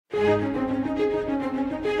Welcome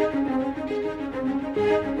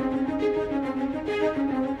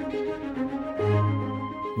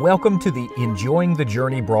to the Enjoying the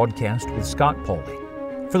Journey broadcast with Scott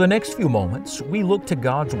Pauley. For the next few moments, we look to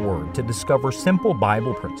God's Word to discover simple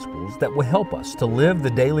Bible principles that will help us to live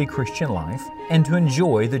the daily Christian life and to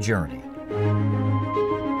enjoy the journey.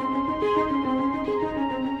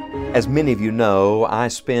 As many of you know, I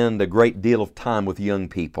spend a great deal of time with young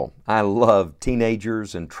people. I love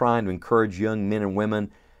teenagers and trying to encourage young men and women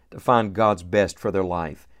to find God's best for their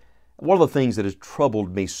life. One of the things that has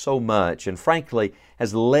troubled me so much and frankly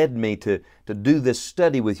has led me to do this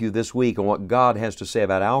study with you this week on what God has to say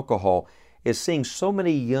about alcohol is seeing so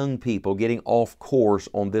many young people getting off course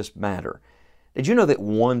on this matter. Did you know that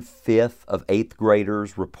 1/5 of 8th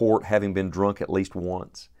graders report having been drunk at least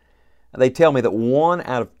once? They tell me that 1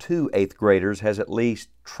 out of 2 8th graders has at least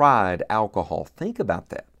tried alcohol. Think about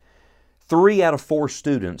that. 3 out of 4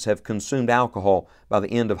 students have consumed alcohol by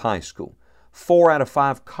the end of high school. 4 out of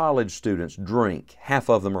 5 college students drink. Half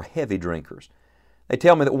of them are heavy drinkers. They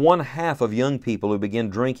tell me that 1/2 of young people who begin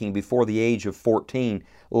drinking before the age of 14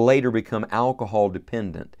 later become alcohol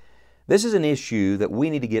dependent. This is an issue that we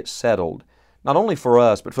need to get settled, not only for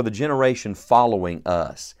us, but for the generation following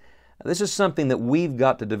us. This is something that we've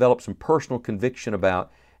got to develop some personal conviction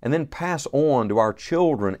about and then pass on to our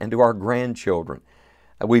children and to our grandchildren.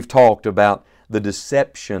 We've talked about the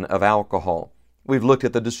deception of alcohol. We've looked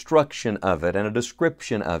at the destruction of it and a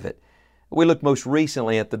description of it. We looked most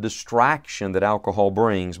recently at the distraction that alcohol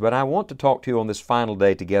brings, but I want to talk to you on this final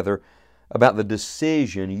day together about the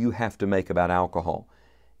decision you have to make about alcohol.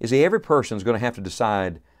 You see, every person is going to have to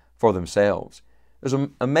decide for themselves. There's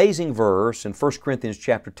an amazing verse in 1 Corinthians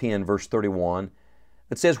chapter 10, verse 31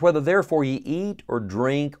 that says, "Whether therefore ye eat or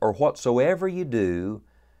drink or whatsoever ye do,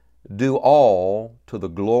 do all to the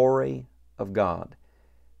glory of God."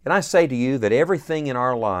 Can I say to you that everything in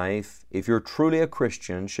our life, if you're truly a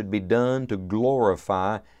Christian, should be done to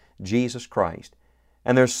glorify Jesus Christ.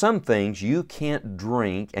 And there's some things you can't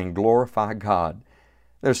drink and glorify God.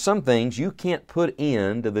 There's some things you can't put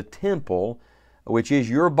into the temple, which is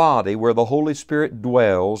your body where the Holy Spirit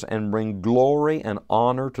dwells, and bring glory and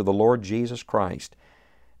honor to the Lord Jesus Christ.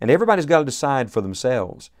 And everybody's got to decide for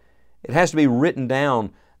themselves. It has to be written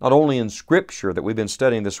down not only in Scripture that we've been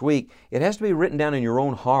studying this week, it has to be written down in your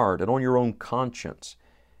own heart and on your own conscience.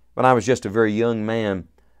 When I was just a very young man,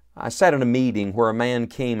 I sat in a meeting where a man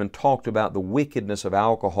came and talked about the wickedness of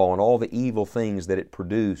alcohol and all the evil things that it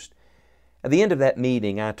produced. At the end of that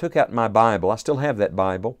meeting, I took out my Bible. I still have that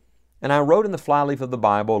Bible. And I wrote in the flyleaf of the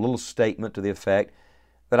Bible a little statement to the effect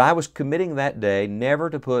that I was committing that day never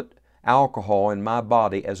to put alcohol in my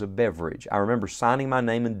body as a beverage. I remember signing my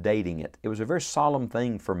name and dating it. It was a very solemn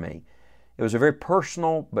thing for me. It was a very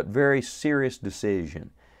personal but very serious decision.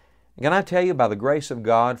 And can I tell you, by the grace of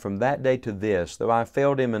God, from that day to this, though I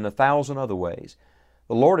failed Him in 1,000 other ways,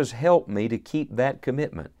 the Lord has helped me to keep that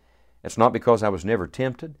commitment. It's not because I was never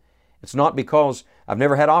tempted. It's not because I've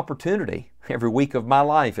never had opportunity. Every week of my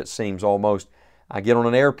life, it seems almost, I get on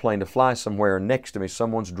an airplane to fly somewhere and next to me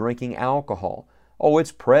someone's drinking alcohol. Oh,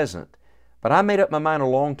 it's present. But I made up my mind a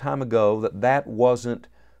long time ago that that wasn't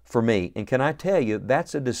for me. And can I tell you,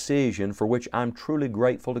 that's a decision for which I'm truly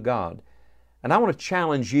grateful to God. And I want to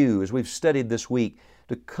challenge you, as we've studied this week,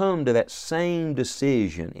 to come to that same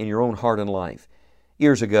decision in your own heart and life.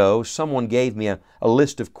 Years ago, someone gave me a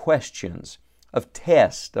list of questions, of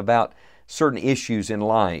tests about certain issues in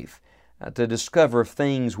life to discover if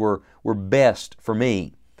things were best for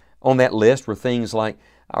me. On that list were things like,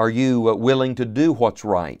 are you willing to do what's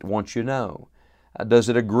right once you know? Does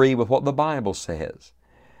it agree with what the Bible says?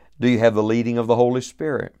 Do you have the leading of the Holy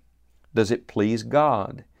Spirit? Does it please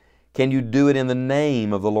God? Can you do it in the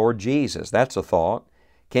name of the Lord Jesus? That's a thought.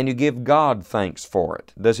 Can you give God thanks for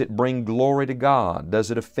it? Does it bring glory to God?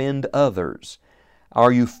 Does it offend others?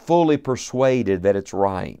 Are you fully persuaded that it's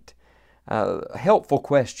right? Helpful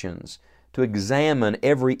questions to examine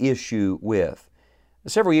every issue with.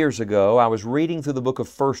 Several years ago, I was reading through the book of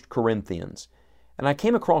 1 Corinthians, and I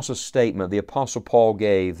came across a statement the Apostle Paul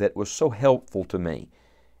gave that was so helpful to me.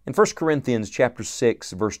 In 1 Corinthians chapter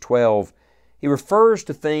 6, verse 12, he refers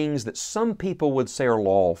to things that some people would say are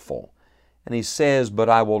lawful. And he says, "But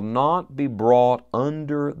I will not be brought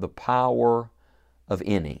under the power of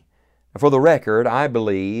any." For the record, I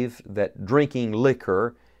believe that drinking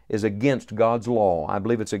liquor is against God's law. I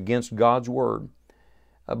believe it's against God's Word.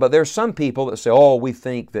 But there are some people that say, oh, we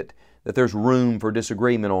think that there's room for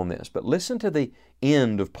disagreement on this. But listen to the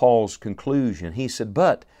end of Paul's conclusion. He said,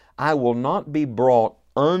 "But I will not be brought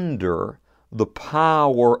under the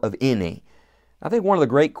power of any." I think one of the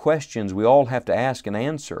great questions we all have to ask and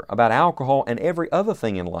answer about alcohol and every other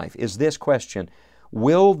thing in life is this question: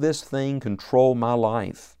 will this thing control my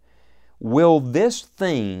life? Will this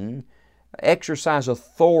thing exercise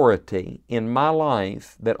authority in my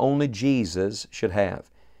life that only Jesus should have?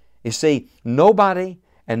 You see, nobody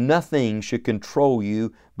and nothing should control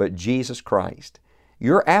you but Jesus Christ.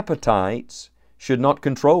 Your appetites should not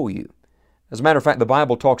control you. As a matter of fact, the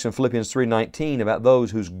Bible talks in Philippians 3:19 about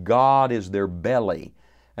those whose God is their belly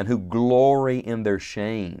and who glory in their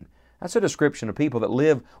shame. That's a description of people that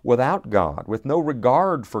live without God, with no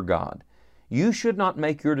regard for God. You should not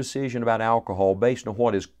make your decision about alcohol based on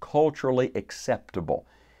what is culturally acceptable.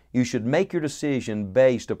 You should make your decision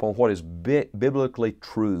based upon what is biblically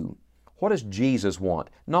true. What does Jesus want?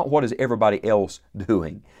 Not what is everybody else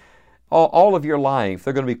doing. All of your life,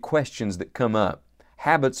 there are going to be questions that come up,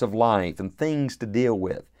 habits of life and things to deal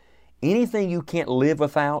with. Anything you can't live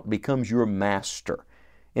without becomes your master.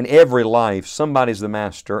 In every life, somebody's the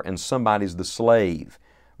master and somebody's the slave.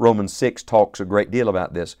 Romans 6 talks a great deal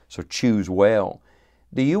about this, so choose well.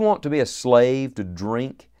 Do you want to be a slave to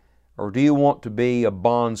drink, or do you want to be a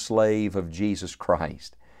bond slave of Jesus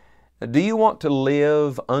Christ? Do you want to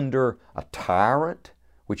live under a tyrant,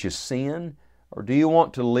 which is sin, or do you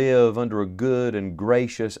want to live under a good and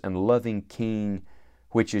gracious and loving King,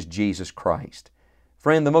 which is Jesus Christ?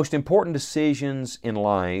 Friend, the most important decisions in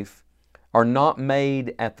life are not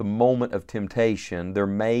made at the moment of temptation, they're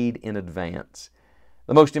made in advance.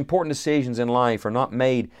 The most important decisions in life are not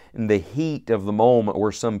made in the heat of the moment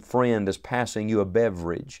where some friend is passing you a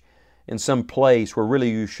beverage in some place where really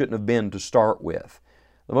you shouldn't have been to start with.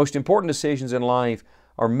 The most important decisions in life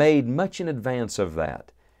are made much in advance of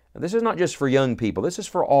that. And this is not just for young people, this is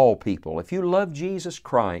for all people. If you love Jesus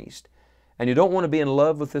Christ and you don't want to be in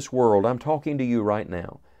love with this world, I'm talking to you right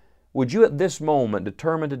now. Would you at this moment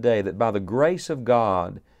determine today that by the grace of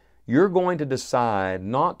God, you're going to decide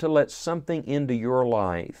not to let something into your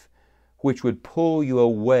life which would pull you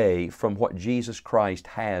away from what Jesus Christ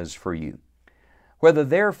has for you? Whether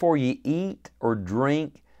therefore ye eat or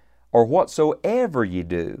drink or whatsoever ye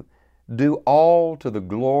do, do all to the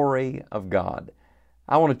glory of God.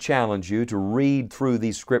 I want to challenge you to read through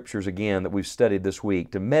these scriptures again that we've studied this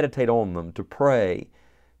week, to meditate on them, to pray,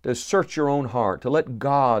 to search your own heart, to let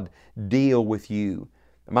God deal with you.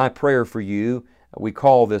 My prayer for you, we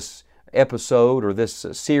call this episode or this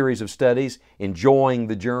series of studies, Enjoying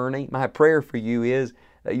the Journey. My prayer for you is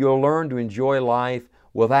that you'll learn to enjoy life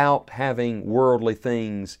without having worldly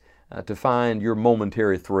things to find your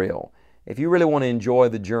momentary thrill. If you really want to enjoy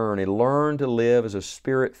the journey, learn to live as a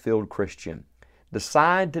Spirit-filled Christian.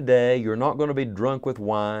 Decide today you're not going to be drunk with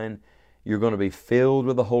wine, you're going to be filled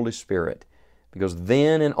with the Holy Spirit, because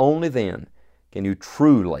then and only then can you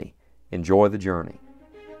truly enjoy the journey.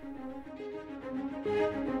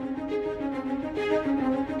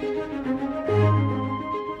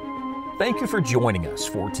 Thank you for joining us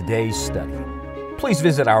for today's study. Please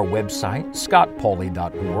visit our website,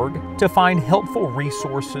 scottpauley.org, to find helpful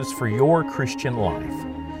resources for your Christian life.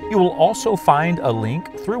 You will also find a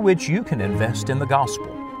link through which you can invest in the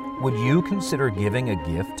gospel. Would you consider giving a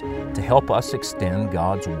gift to help us extend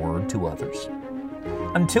God's Word to others?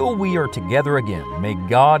 Until we are together again, may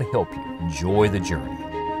God help you enjoy the journey.